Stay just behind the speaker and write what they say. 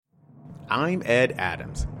I'm Ed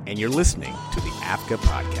Adams, and you're listening to the AAFCA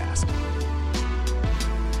Podcast.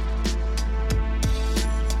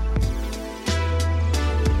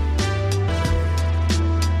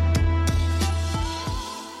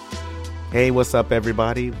 Hey, what's up,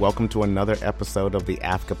 everybody? Welcome to another episode of the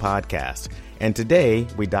AAFCA Podcast. And today,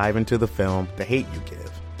 we dive into the film, The Hate U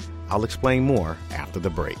Give. I'll explain more after the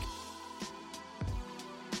break.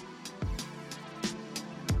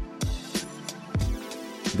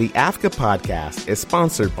 The AAFCA Podcast is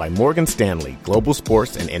sponsored by Morgan Stanley Global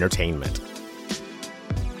Sports and Entertainment.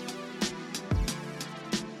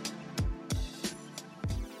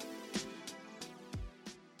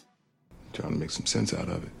 Trying to make some sense out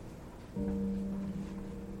of it.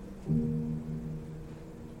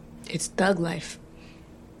 It's thug life.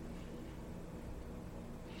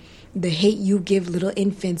 The hate you give little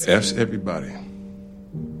infants. F's everybody.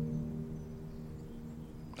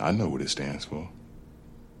 I know what it stands for.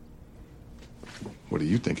 What do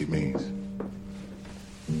you think it means?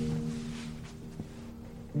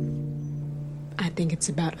 I think it's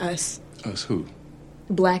about us. Us who?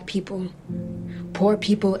 Black people. Poor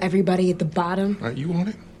people, everybody at the bottom. Right, you want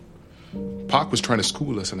it? Pac was trying to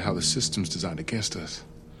school us on how the system's designed against us.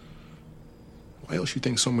 Why else you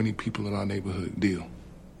think so many people in our neighborhood deal?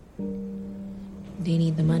 They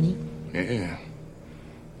need the money. Yeah.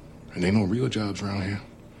 And ain't no real jobs around here.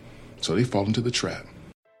 So they fall into the trap.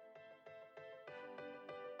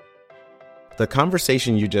 The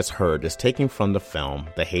conversation you just heard is taken from the film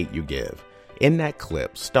The Hate U Give. In that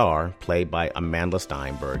clip, Star, played by Amandla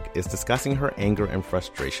Stenberg, is discussing her anger and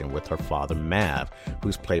frustration with her father, Mav,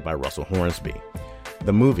 who's played by Russell Hornsby.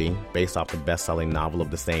 The movie, based off the best-selling novel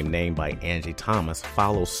of the same name by Angie Thomas,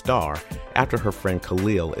 follows Star after her friend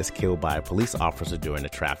Khalil is killed by a police officer during a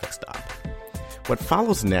traffic stop. What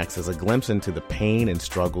follows next is a glimpse into the pain and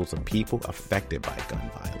struggles of people affected by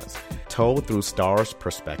gun violence. Told through Star's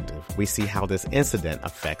perspective, we see how this incident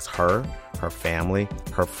affects her, her family,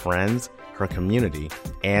 her friends, her community,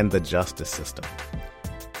 and the justice system.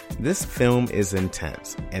 This film is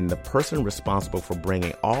intense, and the person responsible for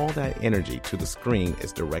bringing all that energy to the screen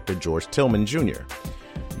is director George Tillman Jr.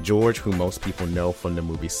 George, who most people know from the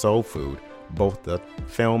movie Soul Food, both the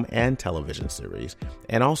film and television series,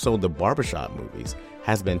 and also the Barbershop movies,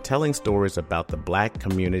 has been telling stories about the Black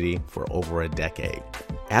community for over a decade.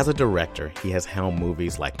 As a director, he has helmed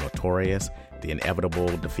movies like Notorious, The Inevitable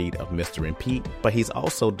Defeat of Mr. and Pete, but he's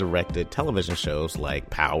also directed television shows like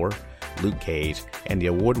Power, Luke Cage, and the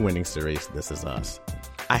award-winning series This Is Us.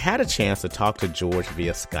 I had a chance to talk to George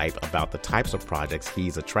via Skype about the types of projects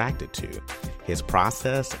he's attracted to, his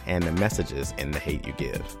process, and the messages in The Hate U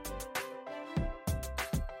Give.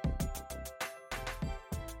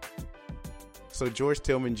 So George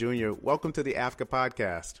Tillman Jr., welcome to the AAFCA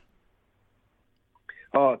Podcast.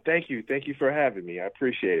 Oh, thank you. Thank you for having me. I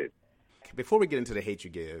appreciate it. Before we get into The Hate U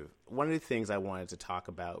Give, one of the things I wanted to talk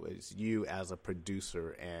about was you as a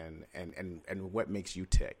producer and what makes you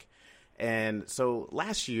tick. And so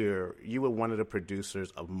last year, you were one of the producers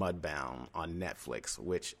of Mudbound on Netflix,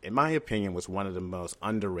 which, in my opinion, was one of the most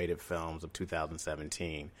underrated films of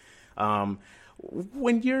 2017.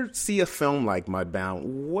 When you see a film like Mudbound,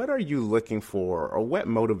 what are you looking for, or what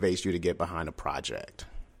motivates you to get behind a project?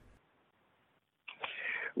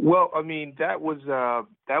 Well, I mean, that was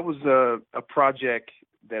a project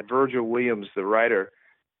that Virgil Williams, the writer,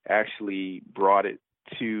 actually brought it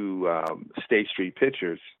to State Street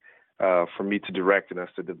Pictures for me to direct and us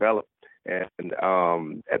to develop. And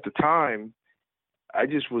at the time, I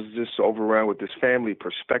was overwhelmed with this family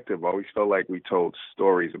perspective. I always felt like we told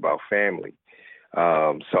stories about family.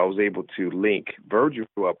 So I was able to link Virgil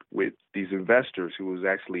up with these investors who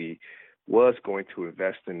was going to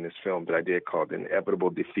invest in this film that I did called The Inevitable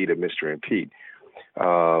Defeat of Mr. and Pete.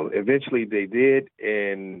 Eventually they did,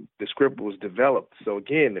 and the script was developed. So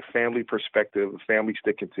again, the family perspective, the family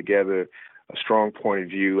sticking together, a strong point of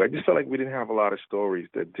view. I just felt like we didn't have a lot of stories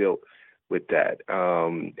that dealt with that.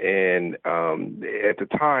 And at the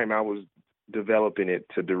time I was developing it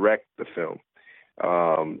to direct the film.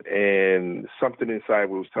 And something inside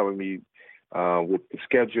was telling me with the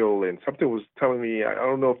schedule, and something was telling me, I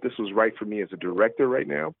don't know if this was right for me as a director right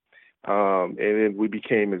now. And then we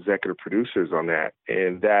became executive producers on that.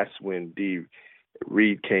 And that's when Dee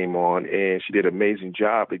Reed came on, and she did an amazing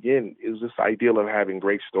job. Again, it was this ideal of having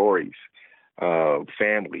great stories,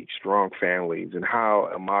 family, strong families, and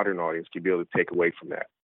how a modern audience could be able to take away from that.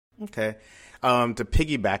 Okay. To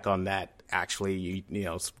piggyback on that, actually, you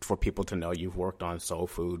know, for people to know, you've worked on Soul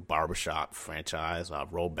Food, Barbershop franchise,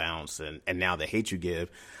 Roll Bounce, and now The Hate U Give.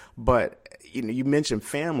 But you mentioned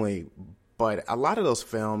family, but a lot of those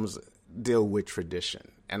films deal with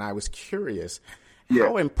tradition. And I was curious, Yeah.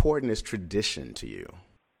 how important is tradition to you?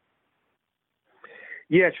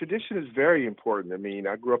 Yeah, tradition is very important. I mean,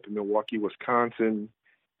 I grew up in Milwaukee, Wisconsin.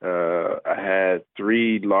 I had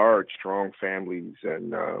three large, strong families,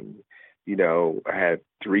 and I had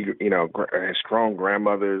three, I had strong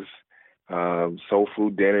grandmothers, soul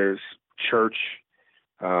food dinners, church.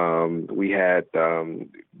 We had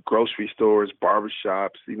grocery stores,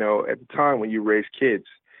 barbershops. At the time when you raised kids,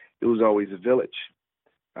 it was always a village.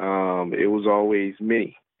 It was always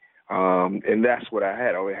me. And that's what I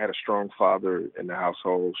had. I had a strong father in the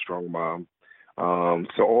household, strong mom.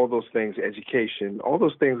 So all those things, education, all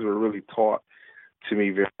those things were really taught to me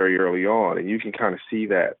very, very early on. And you can kind of see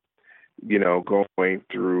that, going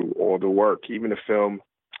through all the work. Even a film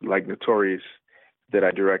like Notorious that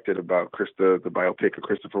I directed about the biopic of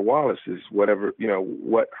Christopher Wallace is whatever,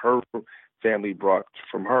 what her family brought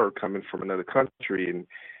from her coming from another country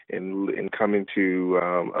and coming to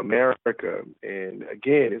America. And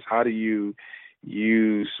again, is how do you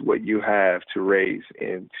use what you have to raise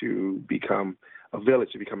and to become a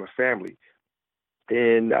village, to become a family.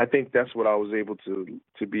 And I think that's what I was able to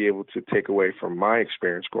be able to take away from my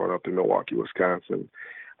experience growing up in Milwaukee, Wisconsin,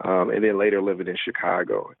 and then later living in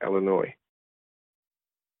Chicago, Illinois.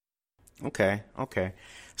 Okay.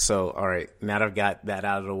 So, all right, now that I've got that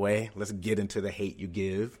out of the way, let's get into The Hate U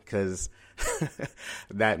Give, because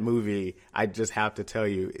that movie, I just have to tell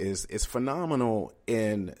you, is phenomenal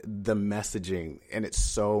in the messaging, and it's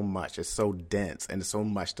so dense, and it's so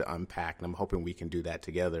much to unpack, and I'm hoping we can do that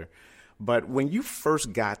together. But when you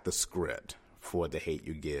first got the script for The Hate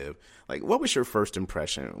U Give, like, what was your first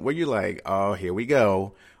impression? Were you like, oh, here we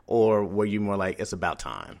go, or were you more like, it's about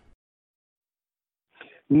time?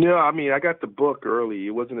 No, I mean, I got the book early.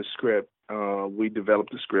 It wasn't a script. We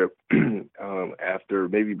developed the script after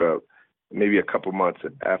maybe a couple months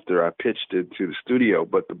after I pitched it to the studio.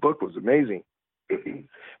 But the book was amazing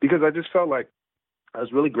because I just felt like I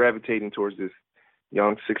was really gravitating towards this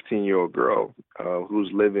young 16-year-old girl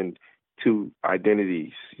who's living two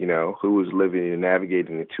identities, who was living and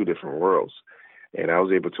navigating in two different worlds. And I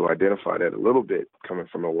was able to identify that a little bit coming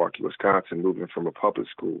from Milwaukee, Wisconsin, moving from a public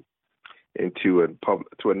school into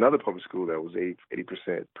another public school that was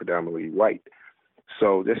 80% predominantly white.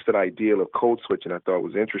 So just that ideal of code switching I thought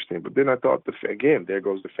was interesting. But then I thought, again, there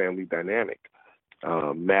goes the family dynamic.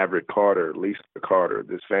 Maverick Carter, Lisa Carter,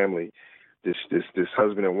 this family, this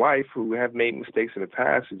husband and wife who have made mistakes in the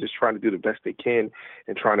past and just trying to do the best they can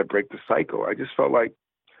and trying to break the cycle. I just felt like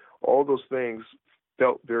all those things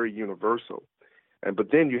felt very universal. But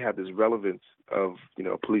then you have this relevance of,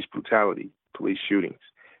 police brutality, police shootings,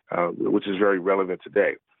 which is very relevant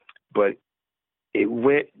today. But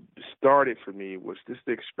started for me was just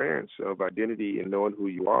the experience of identity and knowing who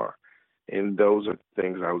you are. And those are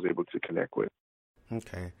things I was able to connect with.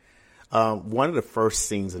 Okay. One of the first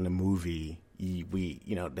scenes in the movie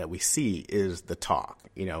that we see is the talk.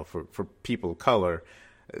 For people of color,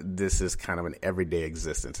 this is kind of an everyday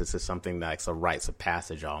existence. This is something that's a rites of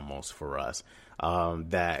passage almost for us.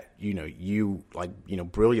 That, you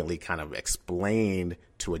brilliantly kind of explained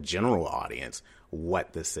to a general audience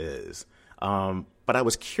what this is. But I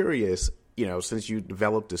was curious, since you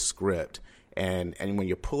developed the script and when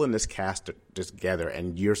you're pulling this cast together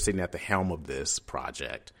and you're sitting at the helm of this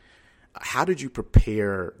project, how did you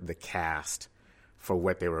prepare the cast for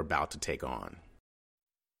what they were about to take on?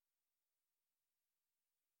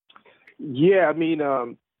 Yeah, I mean,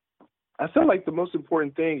 I felt like the most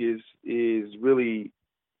important thing is really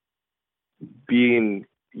being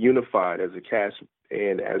unified as a cast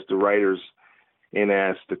and as the writers and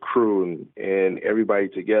as the crew and everybody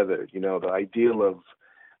together. The ideal of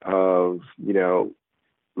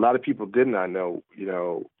a lot of people did not know,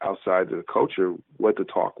 outside of the culture what the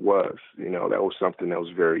talk was. That was something that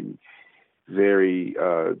was very, very,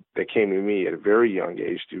 that came to me at a very young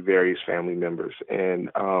age through various family members.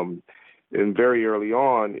 And very early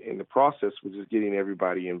on in the process was just getting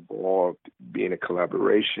everybody involved, being a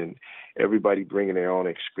collaboration, everybody bringing their own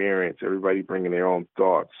experience, everybody bringing their own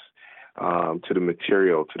thoughts to the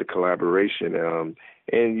material, to the collaboration.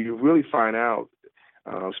 And you really find out,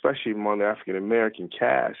 especially among the African-American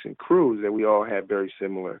cast and crews, that we all had very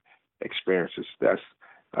similar experiences. That's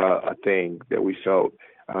a thing that we felt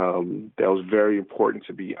that was very important,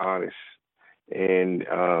 to be honest and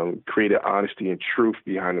create an honesty and truth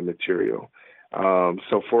behind the material.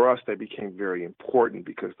 So for us, that became very important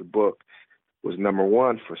because the book was number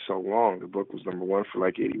one for so long. The book was number one for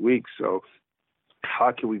like 80 weeks. So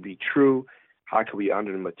how can we be true? How can we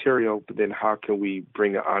honor the material? But then how can we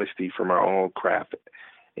bring the honesty from our own craft?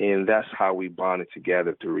 And that's how we bonded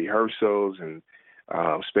together through rehearsals and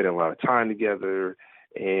spending a lot of time together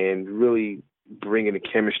and really bringing the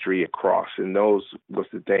chemistry across. And those was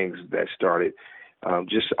the things that started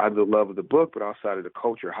just out of the love of the book, but outside of the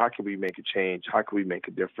culture. How can we make a change? How can we make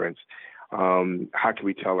a difference? How can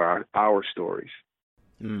we tell our stories?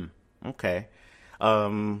 Okay.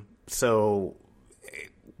 So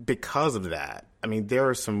because of that, I mean, there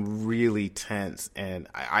are some really tense and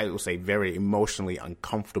I would say very emotionally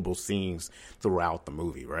uncomfortable scenes throughout the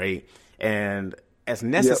movie, right? And as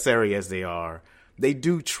necessary as they are, they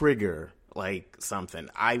do trigger like something.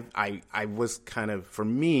 I was kind of, for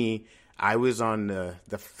me, I was on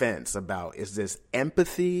the fence about, is this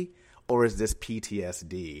empathy or is this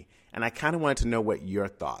PTSD? And I kind of wanted to know what your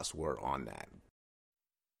thoughts were on that.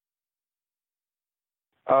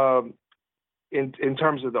 In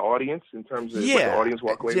terms of the audience, in terms of what the audience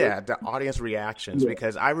walk away with? The audience reactions,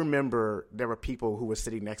 because I remember there were people who were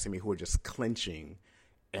sitting next to me who were just clenching,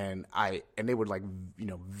 and they were like,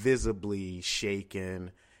 visibly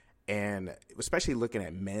shaken, and especially looking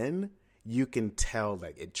at men, you can tell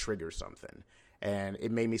that it triggers something, and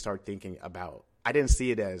it made me start thinking about. I didn't see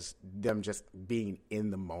it as them just being in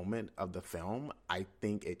the moment of the film. I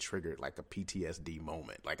think it triggered like a PTSD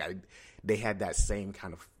moment. Like they had that same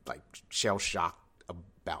kind of like shell shock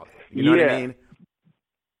about it. You know what I mean?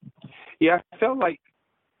 Yeah, I felt like,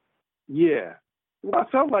 Well, I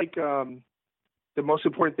felt like the most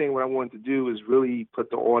important thing what I wanted to do is really put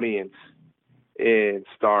the audience in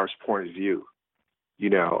Star's point of view.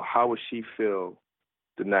 How would she feel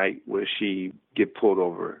the night where she get pulled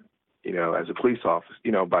over? As a police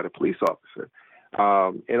officer, by the police officer.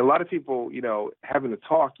 And a lot of people, having to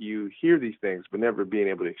talk, you hear these things, but never being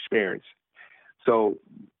able to experience. So,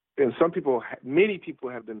 and many people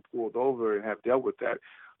have been pulled over and have dealt with that.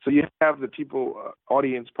 So you have the people, part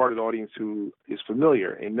of the audience who is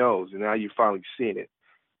familiar and knows, and now you're finally seeing it,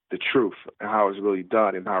 the truth, and how it's really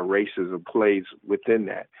done and how racism plays within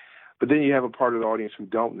that. But then you have a part of the audience who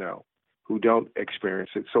don't know, who don't experience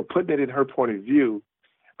it. So putting it in her point of view,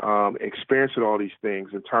 experiencing all these things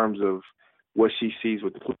in terms of what she sees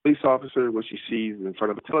with the police officer, what she sees in front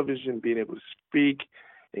of the television, being able to speak,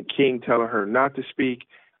 and King telling her not to speak.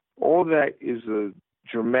 All that is a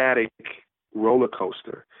dramatic roller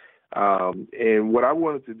coaster. And what I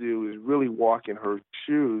wanted to do is really walk in her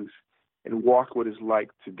shoes and walk what it's like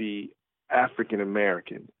to be African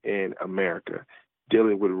American in America,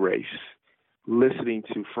 dealing with race, listening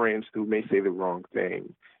to friends who may say the wrong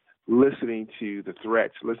thing, listening to the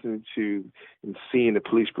threats, listening to and seeing the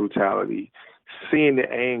police brutality, seeing the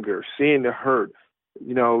anger, seeing the hurt.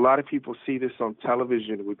 A lot of people see this on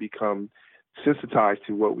television and we become sensitized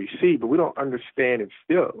to what we see, but we don't understand and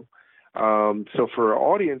feel. So for an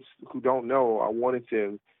audience who don't know, I wanted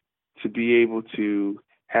them to be able to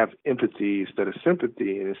have empathy instead of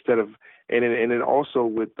sympathy, and then also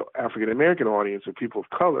with the African American audience or people of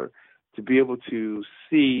color, to be able to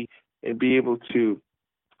see and be able to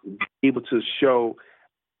show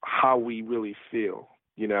how we really feel,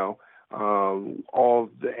 all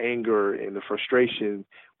the anger and the frustration,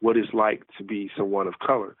 what it's like to be someone of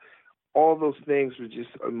color. All those things were just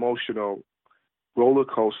emotional roller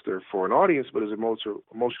coaster for an audience, but it's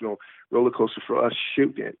emotional roller coaster for us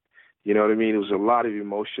shooting it. You know what I mean? It was a lot of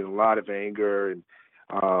emotion, a lot of anger, and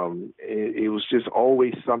it was just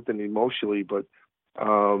always something emotionally. But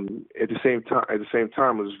at the same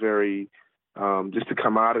time, it was very just to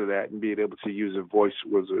come out of that and being able to use a voice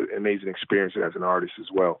was an amazing experience as an artist as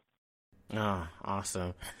well. Oh,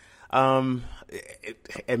 awesome. And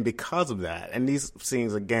because of that, and these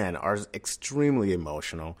scenes, again, are extremely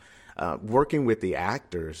emotional, working with the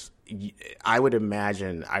actors, I would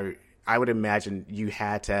imagine you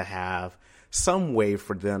had to have some way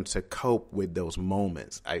for them to cope with those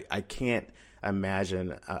moments. I can't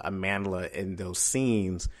imagine Amandla in those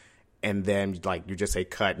scenes and then like you just say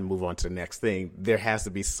cut and move on to the next thing. There has to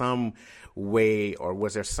be some way, or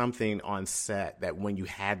was there something on set that when you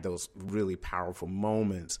had those really powerful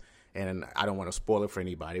moments, and I don't want to spoil it for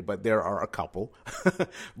anybody, but there are a couple.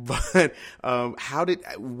 But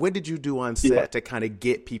what did you do on set to kind of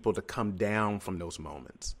get people to come down from those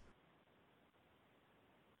moments?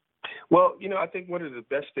 Well, I think one of the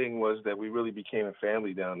best thing was that we really became a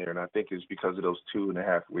family down there, and I think it's because of those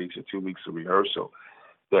 2.5 weeks or 2 weeks of rehearsal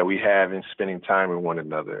that we have in spending time with one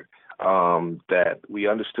another, that we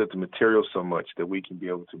understood the material so much that we can be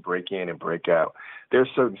able to break in and break out. There are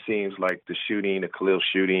certain scenes like the shooting, the Khalil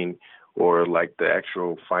shooting, or like the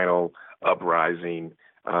actual final uprising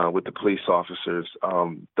with the police officers.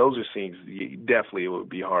 Those are scenes, definitely it would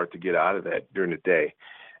be hard to get out of that during the day.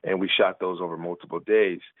 And we shot those over multiple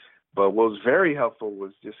days. But what was very helpful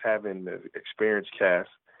was just having the experienced cast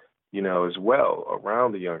as well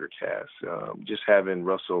around the younger cast. Just having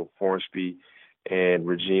Russell Hornsby and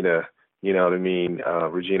Regina,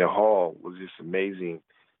 Regina Hall was just amazing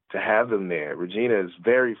to have them there. Regina is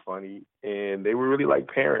very funny, and they were really like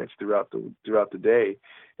parents throughout the day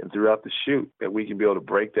and throughout the shoot, that we can be able to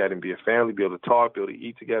break that and be a family, be able to talk, be able to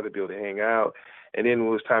eat together, be able to hang out. And then when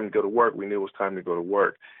it was time to go to work, we knew it was time to go to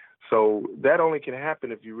work. So that only can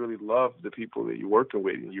happen if you really love the people that you're working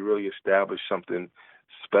with and you really establish something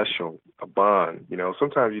special, a bond.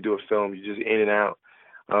 Sometimes you do a film, you're just in and out.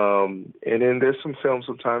 And then there's some films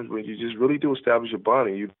sometimes when you just really do establish a bond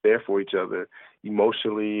and you're there for each other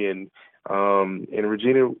emotionally. And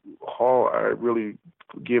Regina Hall, I really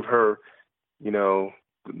give her,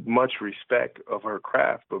 much respect of her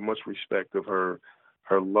craft, but much respect of her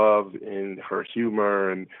love and her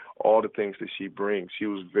humor and all the things that she brings. She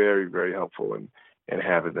was very, very helpful in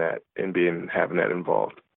having that and having that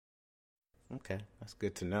involved. Okay, that's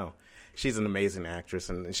good to know. She's an amazing actress,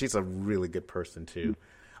 and she's a really good person too.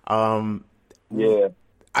 Yeah,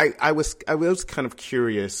 I was kind of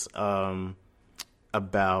curious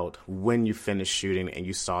about when you finished shooting and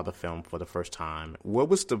you saw the film for the first time. What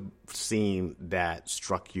was the scene that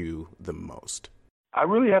struck you the most? I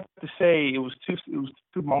really have to say it was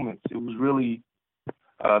two moments. It was really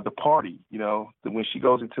the party, when she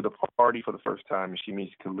goes into the party for the first time and she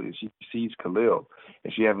meets Khalil, she sees Khalil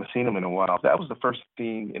and she hasn't seen him in a while. That was the first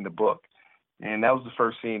scene in the book. And that was the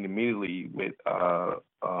first scene immediately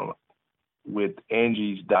with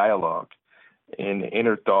Angie's dialogue and the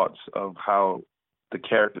inner thoughts of how the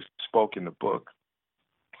character spoke in the book.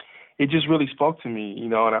 It just really spoke to me,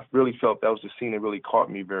 and I really felt that was the scene that really caught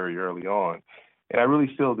me very early on. And I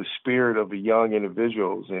really feel the spirit of the young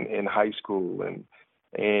individuals in high school and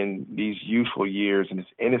these youthful years and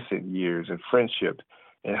these innocent years and friendship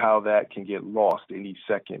and how that can get lost any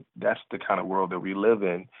second. That's the kind of world that we live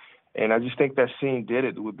in. And I just think that scene did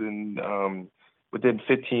it within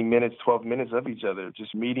 15 minutes, 12 minutes of each other,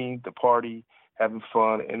 just meeting, the party, having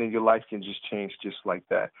fun, and then your life can just change just like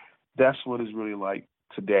that. That's what it's really like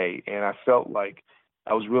today. And I felt like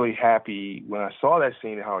I was really happy when I saw that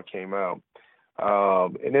scene and how it came out.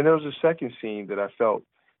 And then there was a second scene that I felt,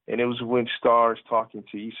 and it was when Star's talking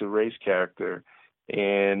to Issa Rae's character,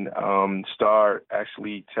 and Star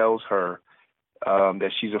actually tells her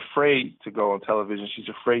that she's afraid to go on television. She's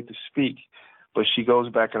afraid to speak, but she goes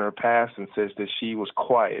back in her past and says that she was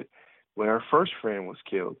quiet when her first friend was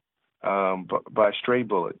killed by a stray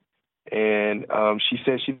bullet. And she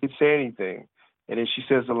said she didn't say anything. And then she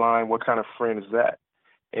says the line, "What kind of friend is that?"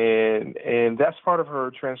 And that's part of her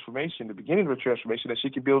transformation, the beginning of her transformation, that she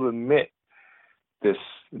could be able to admit the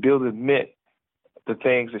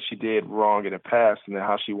things that she did wrong in the past and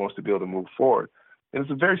how she wants to be able to move forward. And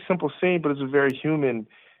it's a very simple scene, but it's a very human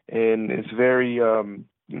and it's very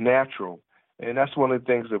natural. And that's one of the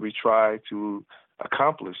things that we try to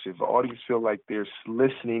accomplish. If the audience feel like they're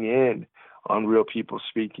listening in on real people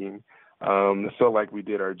speaking, it felt like we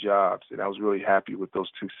did our jobs. And I was really happy with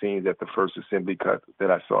those two scenes at the first assembly cut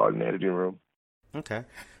that I saw in the editing room. Okay.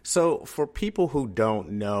 So for people who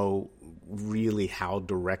don't know really how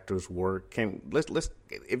directors work, let's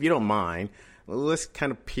if you don't mind, let's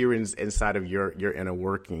kind of peer inside of your inner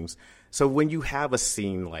workings. So when you have a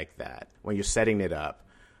scene like that, when you're setting it up,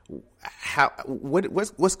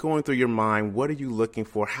 what's going through your mind? What are you looking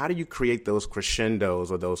for? How do you create those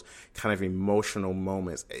crescendos or those kind of emotional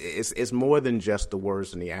moments? It's more than just the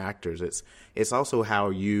words and the actors. It's also how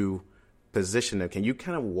you position them. Can you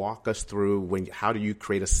kind of walk us through how do you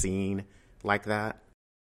create a scene like that?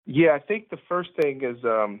 Yeah, I think the first thing is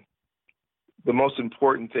the most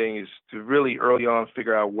important thing is to really early on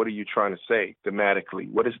figure out what are you trying to say thematically.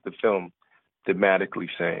 What is the film thematically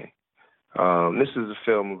saying? This is a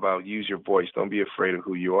film about use your voice. Don't be afraid of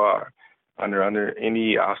who you are. Under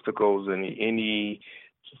any obstacles and any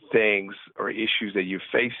things or issues that you're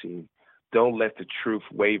facing, don't let the truth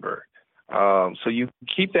waver. So you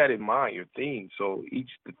keep that in mind, your theme. So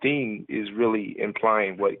the theme is really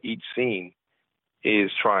implying what each scene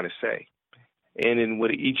is trying to say. And in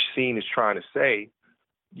what each scene is trying to say,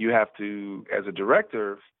 you have to, as a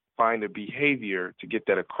director, find a behavior to get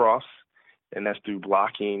that across. And that's through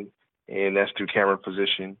blocking, and that's through camera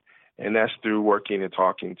position, and that's through working and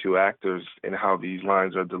talking to actors and how these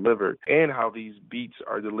lines are delivered and how these beats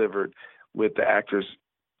are delivered with the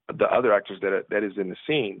other actors that is in the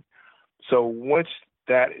scene. So once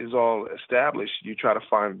that is all established, you try to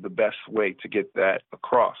find the best way to get that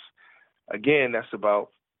across. Again, that's about,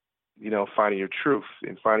 finding your truth.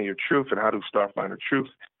 And finding your truth and how to start finding truth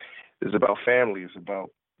is about family. It's about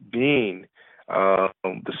being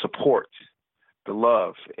the support, the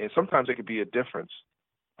love. And sometimes it could be a difference.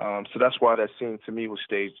 So that's why that scene to me was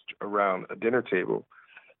staged around a dinner table,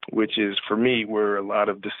 which is, for me, where a lot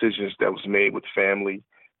of decisions that was made with family,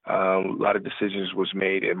 a lot of decisions was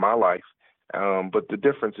made in my life. But the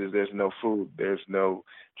difference is there's no food, there's no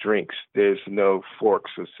drinks, there's no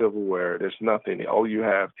forks or silverware, there's nothing. All you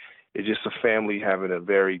have is just a family having a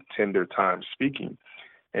very tender time speaking.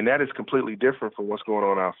 And that is completely different from what's going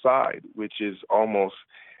on outside, which is almost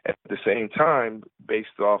at the same time,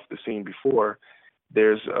 based off the scene before,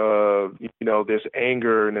 there's there's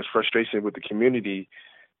anger and there's frustration with the community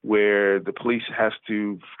where the police has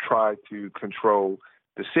to try to control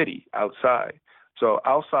the city outside. So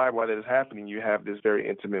outside, while that is happening, you have this very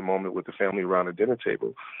intimate moment with the family around a dinner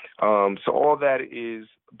table. So all that is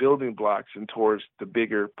building blocks and towards the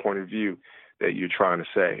bigger point of view that you're trying to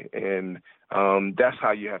say. And that's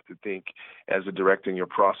how you have to think as a director in your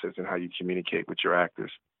process and how you communicate with your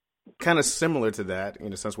actors. Kind of similar to that,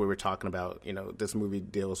 in a sense, where we're talking about, this movie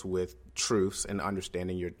deals with truths and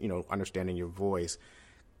understanding your voice.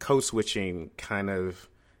 Code switching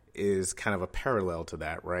is kind of a parallel to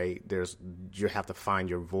that, right? You have to find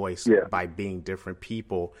your voice by being different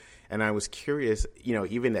people. And I was curious,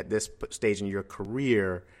 even at this stage in your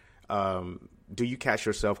career, do you catch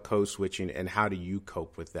yourself code switching, and how do you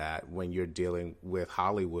cope with that when you're dealing with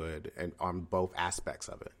Hollywood and on both aspects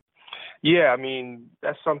of it? Yeah, I mean,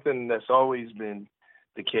 that's something that's always been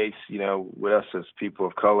the case, with us as people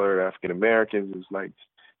of color, African Americans. Is like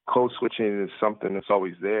code switching is something that's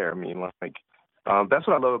always there. I mean, that's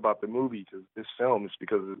what I love about the movie, this film, is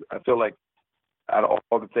because I feel like out of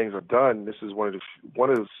all the things I've done, this is one of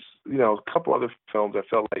a couple other films I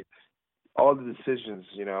felt like all the decisions,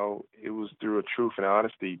 it was through a truth and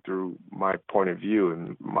honesty, through my point of view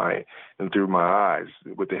and through my eyes,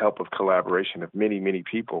 with the help of collaboration of many, many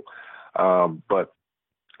people. But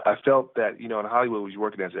I felt that, in Hollywood, was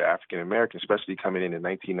working as an African American, especially coming in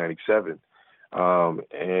 1997.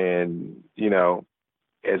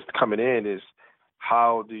 As coming in is,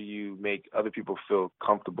 how do you make other people feel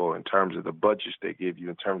comfortable in terms of the budgets they give you,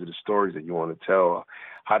 in terms of the stories that you want to tell?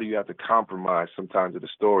 How do you have to compromise sometimes of the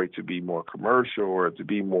story to be more commercial or to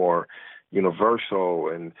be more universal?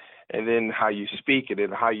 And then how you speak it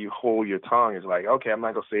and how you hold your tongue is like, okay, I'm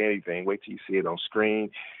not going to say anything. Wait till you see it on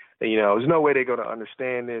screen. There's no way they're going to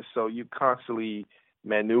understand this. So you constantly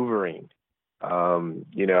maneuvering,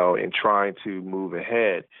 and trying to move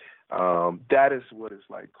ahead. That is what it's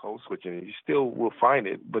like code switching. You still will find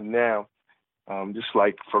it, but now, just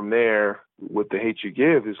like from there, with The Hate You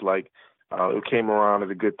Give, is like it came around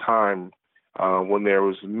at a good time when there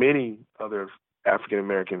was many other African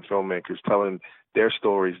American filmmakers telling their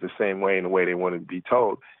stories the same way and the way they wanted to be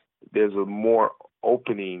told. There's a more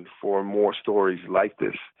opening for more stories like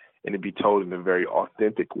this, and to be told in a very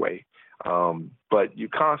authentic way. But you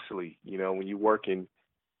constantly, when you're working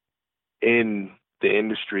in the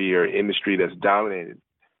industry or industry that's dominated,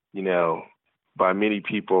 by many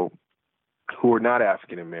people who are not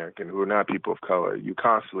African American, who are not people of color, you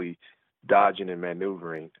constantly dodging and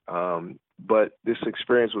maneuvering. But this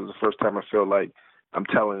experience was the first time I feel like I'm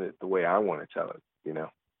telling it the way I want to tell it,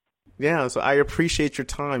 Yeah, so I appreciate your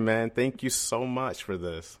time, man. Thank you so much for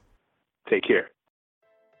this. Take care.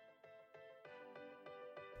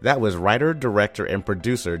 That was writer, director, and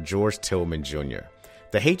producer George Tillman Jr.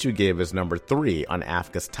 The Hate You Give is number 3 on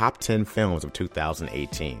AAFCA's Top 10 Films of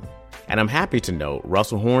 2018. And I'm happy to note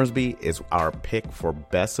Russell Hornsby is our pick for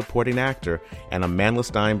Best Supporting Actor, and Amandla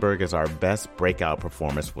Stenberg is our Best Breakout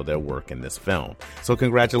Performance for their work in this film. So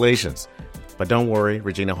congratulations. But don't worry,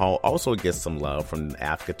 Regina Hall also gets some love from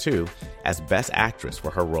AAFCA too as Best Actress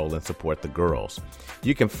for her role in Support the Girls.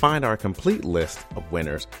 You can find our complete list of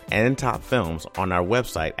winners and top films on our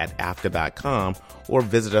website at AAFCA.com or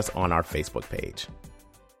visit us on our Facebook page.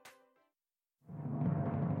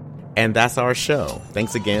 And that's our show.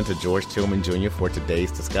 Thanks again to George Tillman Jr. for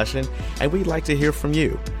today's discussion, and we'd like to hear from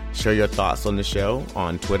you. Share your thoughts on the show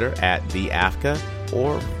on Twitter at TheAAFCA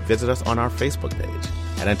or visit us on our Facebook page.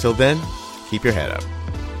 And until then, keep your head up.